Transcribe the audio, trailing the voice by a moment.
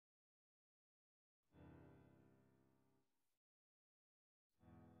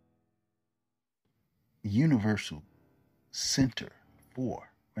Universal Center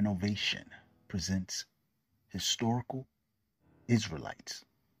for Renovation presents Historical Israelites.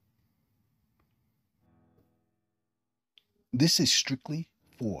 This is strictly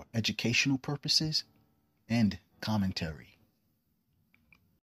for educational purposes and commentary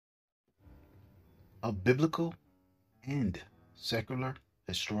of biblical and secular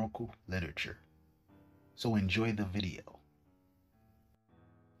historical literature. So enjoy the video.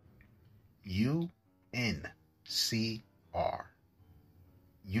 U.N.C.R.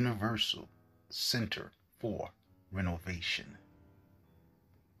 Universal Center for Renovation.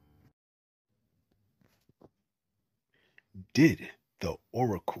 Did the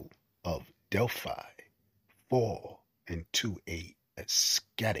Oracle of Delphi fall into a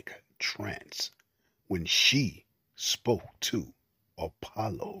ecstatic trance when she spoke to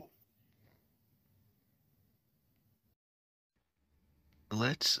Apollo?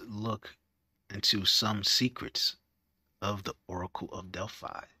 Let's look into some secrets of the Oracle of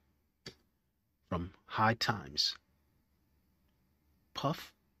Delphi from high times.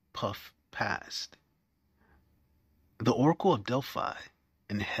 Puff, puff, past. The Oracle of Delphi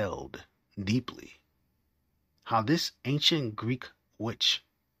inhaled deeply. How this ancient Greek witch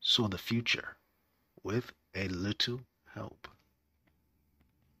saw the future with a little help.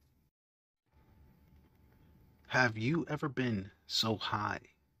 Have you ever been so high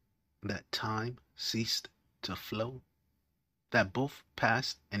that time ceased to flow, that both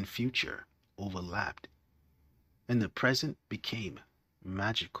past and future overlapped, and the present became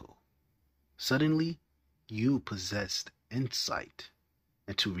magical? Suddenly, you possessed insight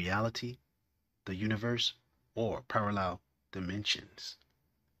into reality, the universe, or parallel dimensions.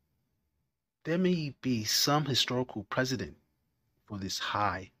 There may be some historical precedent for this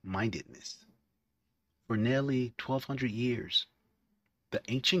high-mindedness. For nearly 1200 years, the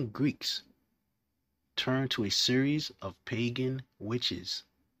ancient Greeks turned to a series of pagan witches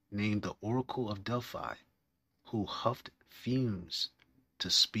named the Oracle of Delphi, who huffed fumes to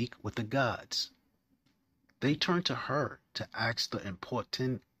speak with the gods. They turned to her to ask the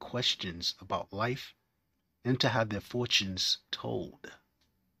important questions about life and to have their fortunes told.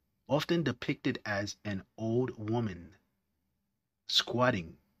 Often depicted as an old woman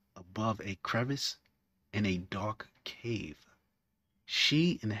squatting above a crevice in a dark cave,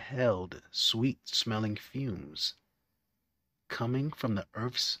 she inhaled sweet-smelling fumes coming from the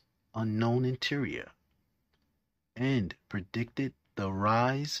earth's unknown interior and predicted the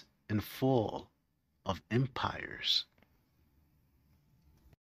rise and fall of empires.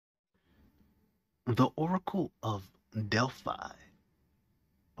 The Oracle of Delphi,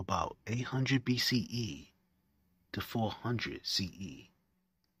 about 800 BCE to 400 CE,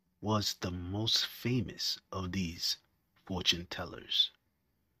 was the most famous of these fortune tellers.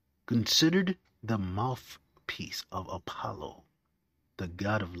 Considered the mouthpiece of Apollo, the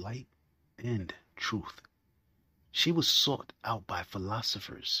god of light and truth, she was sought out by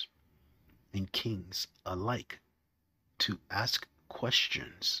philosophers and kings alike to ask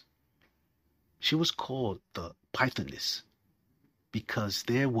questions. She was called the Pythoness because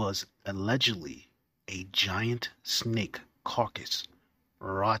there was allegedly a giant snake carcass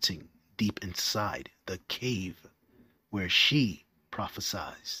rotting deep inside the cave where she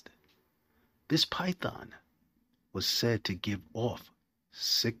prophesied. This python was said to give off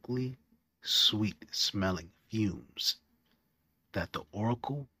sickly, sweet-smelling fumes that the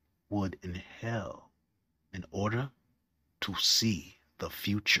oracle would inhale in order to see the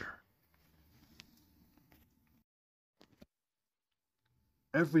future.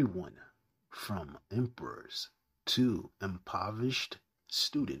 Everyone from emperors to impoverished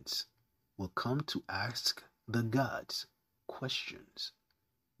students will come to ask the gods questions.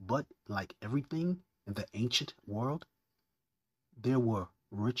 But like everything in the ancient world, there were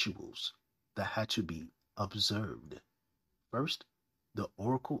rituals that had to be observed. First, the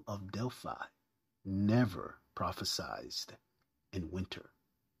Oracle of Delphi never prophesied in winter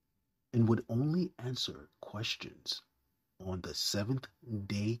and would only answer questions on the 7th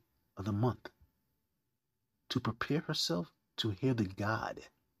day of the month. To prepare herself to hear the god,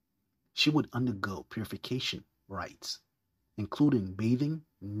 she would undergo purification rites, including bathing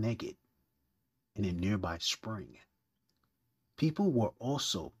naked in a nearby spring. People were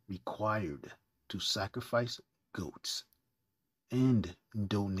also required to sacrifice goats and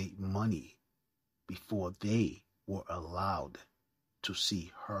donate money before they were allowed to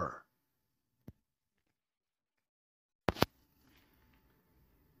see her.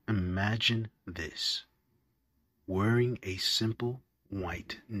 Imagine this: wearing a simple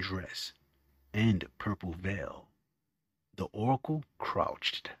white dress and purple veil, the oracle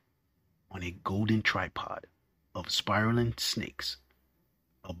crouched on a golden tripod of spiraling snakes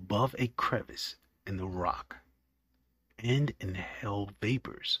above a crevice in the rock and inhaled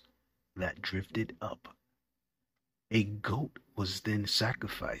vapors that drifted up. A goat was then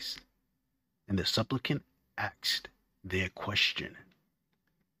sacrificed, and the supplicant asked their question.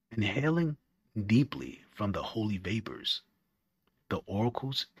 Inhaling deeply from the holy vapors, the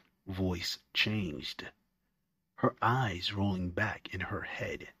oracle's voice changed, her eyes rolling back in her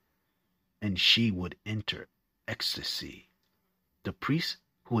head, and she would enter ecstasy. The priest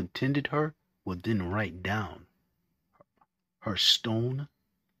who attended her would then write down her stone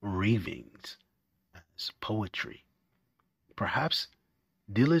ravings as poetry. Perhaps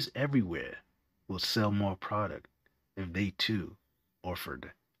dealers everywhere will sell more product if they too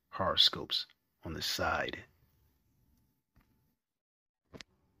offered horoscopes on the side.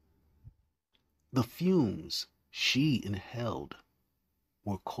 The fumes she inhaled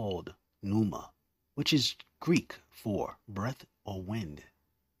were called pneuma, which is Greek for breath or wind,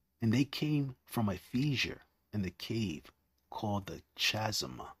 and they came from a fissure in the cave called the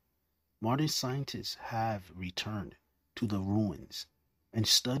chasm. Modern scientists have returned to the ruins and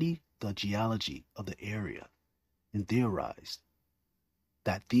studied the geology of the area and theorized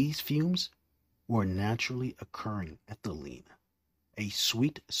that these fumes were naturally occurring ethylene, a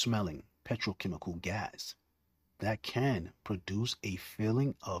sweet-smelling petrochemical gas that can produce a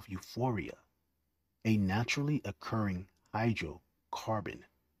feeling of euphoria, a naturally occurring hydrocarbon.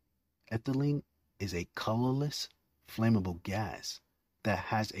 Ethylene is a colorless, flammable gas that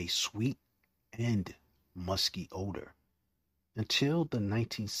has a sweet and musky odor. Until the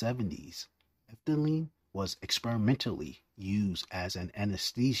 1970s, ethylene was experimentally used as an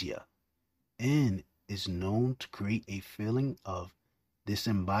anesthesia and is known to create a feeling of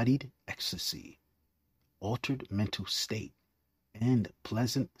disembodied ecstasy, altered mental state, and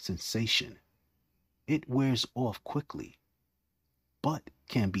pleasant sensation. It wears off quickly, but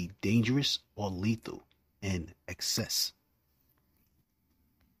can be dangerous or lethal in excess.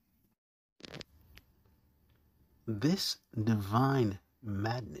 This divine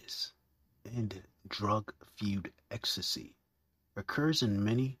madness and drug-fueled ecstasy occurs in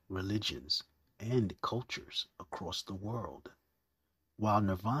many religions and cultures across the world. While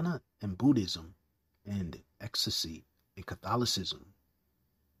nirvana in Buddhism and ecstasy in Catholicism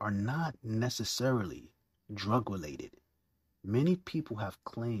are not necessarily drug-related, many people have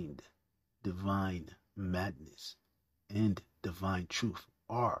claimed divine madness and divine truth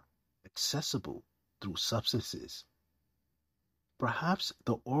are accessible through substances. Perhaps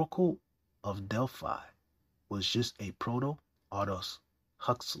the Oracle of Delphi was just a proto-Aldous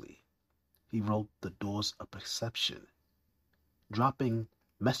Huxley. He wrote The Doors of Perception, dropping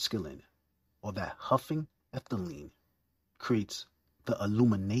mescaline or that huffing ethylene creates the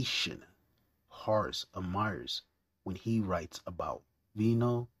illumination Horace admires when he writes about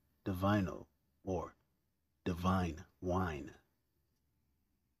vino divino or divine wine.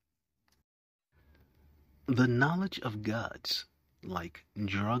 The knowledge of gods, like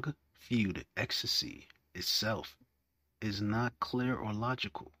drug-fueled ecstasy itself, is not clear or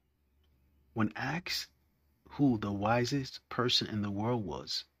logical. When asked who the wisest person in the world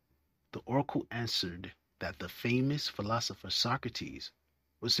was, the oracle answered that the famous philosopher Socrates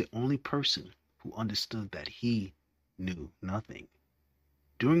was the only person who understood that he knew nothing.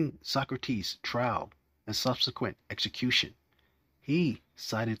 During Socrates' trial and subsequent execution, he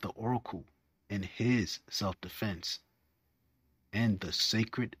cited the oracle in his self-defense and the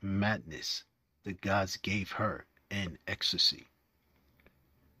sacred madness the gods gave her in ecstasy.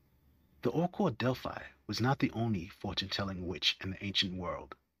 The Oracle of Delphi was not the only fortune-telling witch in the ancient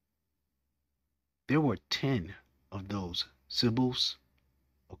world. There were 10 of those sibyls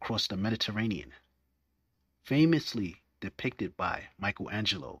across the Mediterranean, famously depicted by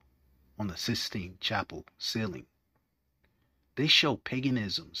Michelangelo on the Sistine Chapel ceiling. They show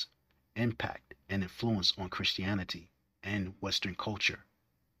paganism's impact and influence on Christianity and Western culture.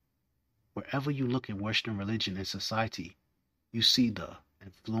 Wherever you look in Western religion and society, you see the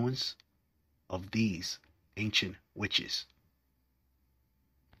influence of these ancient witches.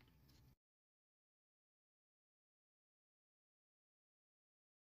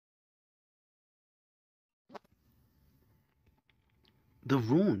 The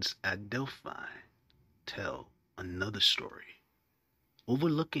ruins at Delphi tell another story.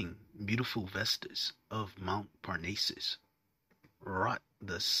 Overlooking beautiful vistas of Mount Parnassus, rot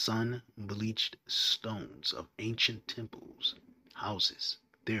the sun-bleached stones of ancient temples, houses,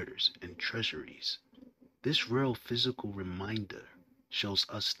 theaters, and treasuries. This real physical reminder shows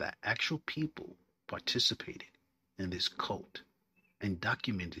us that actual people participated in this cult and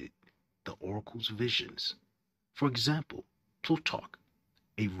documented the oracle's visions. For example, Plutarch,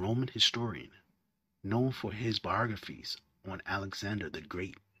 a Roman historian known for his biographies on Alexander the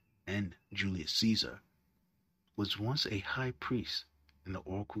Great and Julius Caesar, was once a high priest in the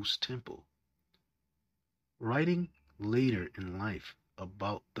oracle's temple, writing later in life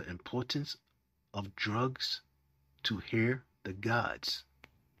about the importance of drugs to hear the gods.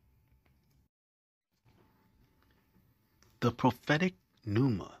 The prophetic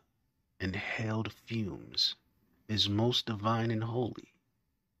pneuma, inhaled fumes, is most divine and holy.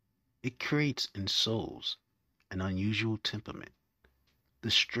 It creates in souls an unusual temperament,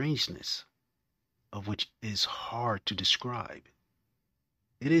 the strangeness of which is hard to describe.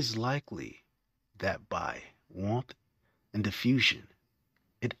 It is likely that by warmth and diffusion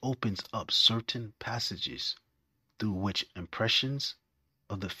it opens up certain passages through which impressions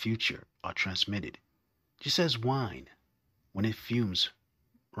of the future are transmitted, just as wine, when it fumes,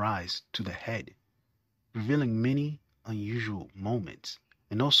 rise to the head, revealing many unusual moments,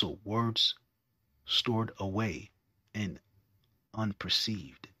 and also words stored away and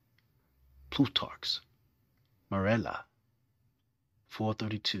unperceived. Plutarch's Marella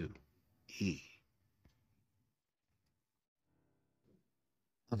 432e.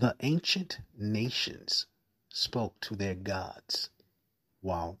 The ancient nations spoke to their gods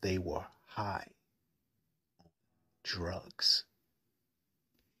while they were high on drugs.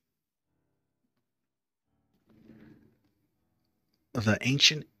 The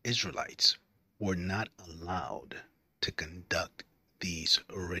ancient Israelites were not allowed to conduct these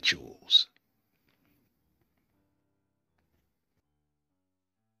rituals